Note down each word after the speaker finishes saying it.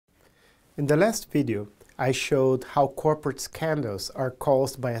In the last video, I showed how corporate scandals are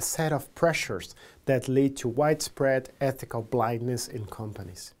caused by a set of pressures that lead to widespread ethical blindness in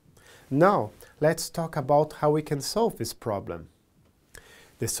companies. Now, let's talk about how we can solve this problem.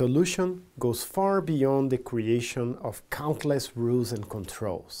 The solution goes far beyond the creation of countless rules and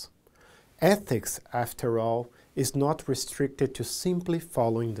controls. Ethics, after all, is not restricted to simply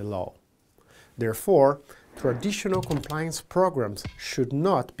following the law. Therefore, traditional compliance programs should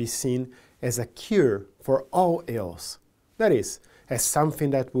not be seen as a cure for all ills. That is, as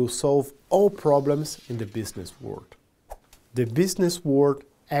something that will solve all problems in the business world. The business world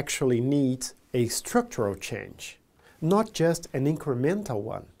actually needs a structural change, not just an incremental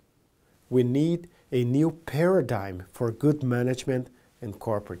one. We need a new paradigm for good management and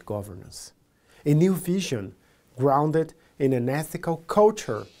corporate governance. A new vision grounded in an ethical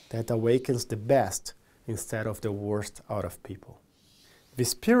culture that awakens the best instead of the worst out of people.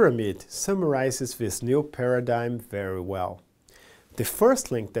 This pyramid summarizes this new paradigm very well. The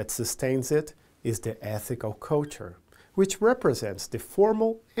first link that sustains it is the ethical culture, which represents the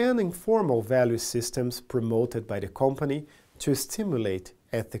formal and informal value systems promoted by the company to stimulate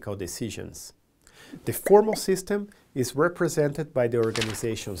ethical decisions. The formal system is represented by the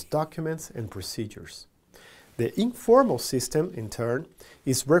organization's documents and procedures. The informal system, in turn,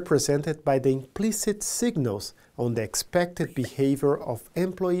 is represented by the implicit signals on the expected behavior of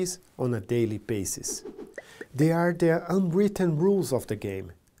employees on a daily basis. They are the unwritten rules of the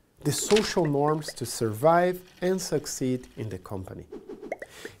game, the social norms to survive and succeed in the company.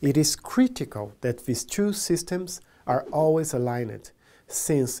 It is critical that these two systems are always aligned,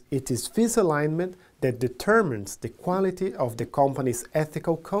 since it is this alignment that determines the quality of the company's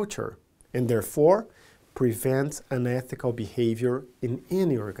ethical culture, and therefore prevents unethical behavior in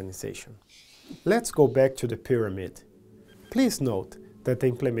any organization. Let's go back to the pyramid. Please note that the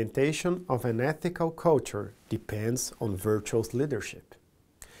implementation of an ethical culture depends on virtuous leadership.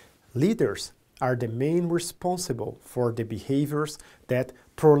 Leaders are the main responsible for the behaviors that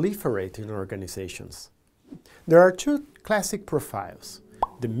proliferate in organizations. There are two classic profiles,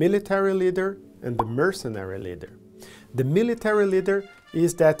 the military leader and the mercenary leader. The military leader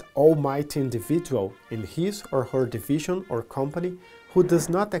is that almighty individual in his or her division or company who does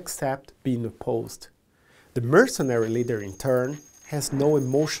not accept being opposed. The mercenary leader, in turn, has no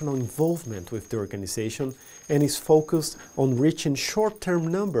emotional involvement with the organization and is focused on reaching short-term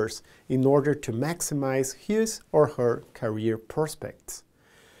numbers in order to maximize his or her career prospects.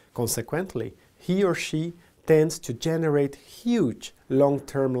 Consequently, he or she tends to generate huge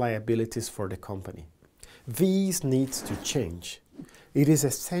long-term liabilities for the company. These needs to change. It is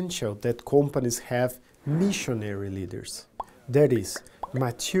essential that companies have missionary leaders. That is,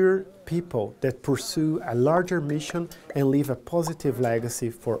 mature people that pursue a larger mission and leave a positive legacy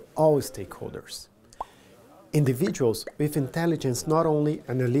for all stakeholders. Individuals with intelligence not only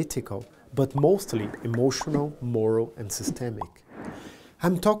analytical, but mostly emotional, moral, and systemic.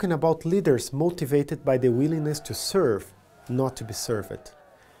 I'm talking about leaders motivated by the willingness to serve, not to be served.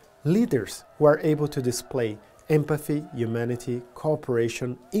 Leaders who are able to display empathy, humanity,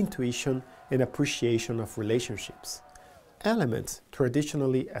 cooperation, intuition, and appreciation of relationships, elements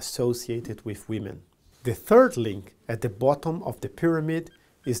traditionally associated with women. The third link at the bottom of the pyramid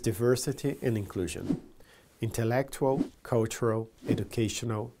is diversity and inclusion. Intellectual, cultural,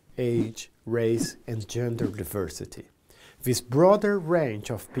 educational, age, race, and gender diversity. This broader range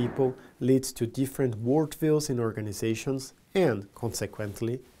of people leads to different worldviews in organizations and,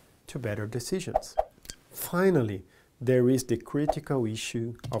 consequently, to better decisions. Finally, there is the critical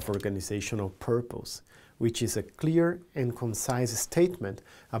issue of organizational purpose, which is a clear and concise statement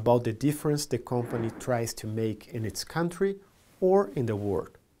about the difference the company tries to make in its country or in the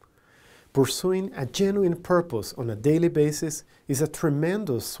world. Pursuing a genuine purpose on a daily basis is a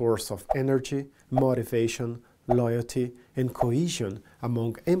tremendous source of energy, motivation, loyalty, and cohesion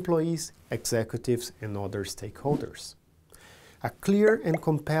among employees, executives, and other stakeholders. A clear and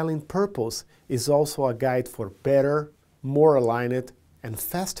compelling purpose is also a guide for better, more aligned, and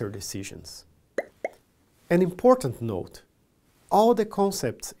faster decisions. An important note: all the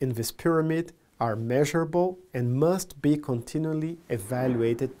concepts in this pyramid are measurable and must be continually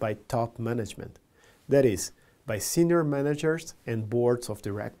evaluated by top management, that is, by senior managers and boards of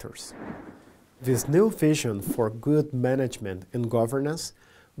directors. This new vision for good management and governance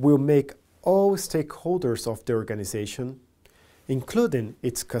will make all stakeholders of the organization, including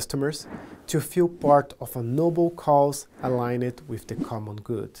its customers, to feel part of a noble cause aligned with the common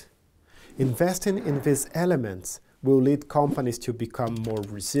good. Investing in these elements will lead companies to become more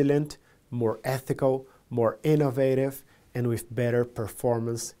resilient, more ethical, more innovative, and with better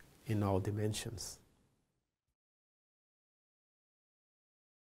performance in all dimensions.